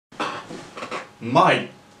My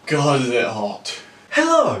God, is it hot.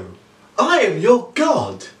 Hello, I am your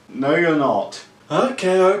god. No, you're not.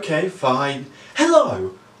 Okay, fine.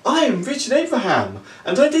 Hello, I am Richard Abraham,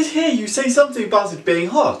 and I did hear you say something about it being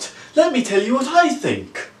hot. Let me tell you what I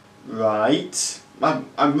think. Right.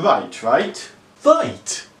 I'm right, right?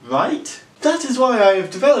 Right? That is why I have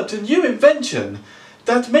developed a new invention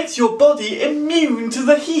that makes your body immune to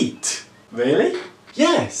the heat. Really?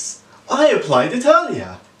 Yes, I applied it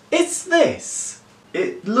earlier. It's this.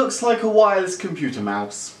 It looks like a wireless computer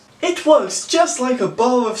mouse. It works just like a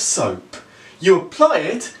bar of soap. You apply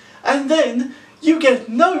it, and then you get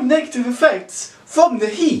no negative effects from the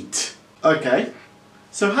heat. Okay.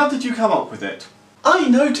 So how did you come up with it? I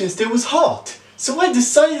noticed it was hot, so I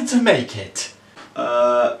decided to make it.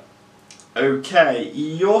 Okay.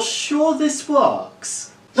 You're sure this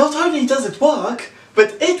works? Not only does it work,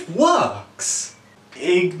 but it works.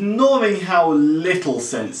 Ignoring how little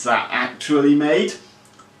sense that actually made,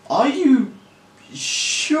 are you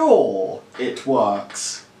sure it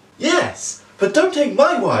works? Yes, but don't take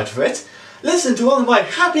my word for it. Listen to one of my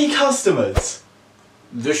happy customers.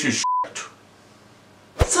 This is shit.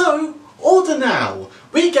 So, order now.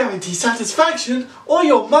 We guarantee satisfaction or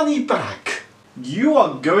your money back. You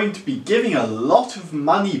are going to be giving a lot of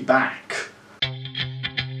money back.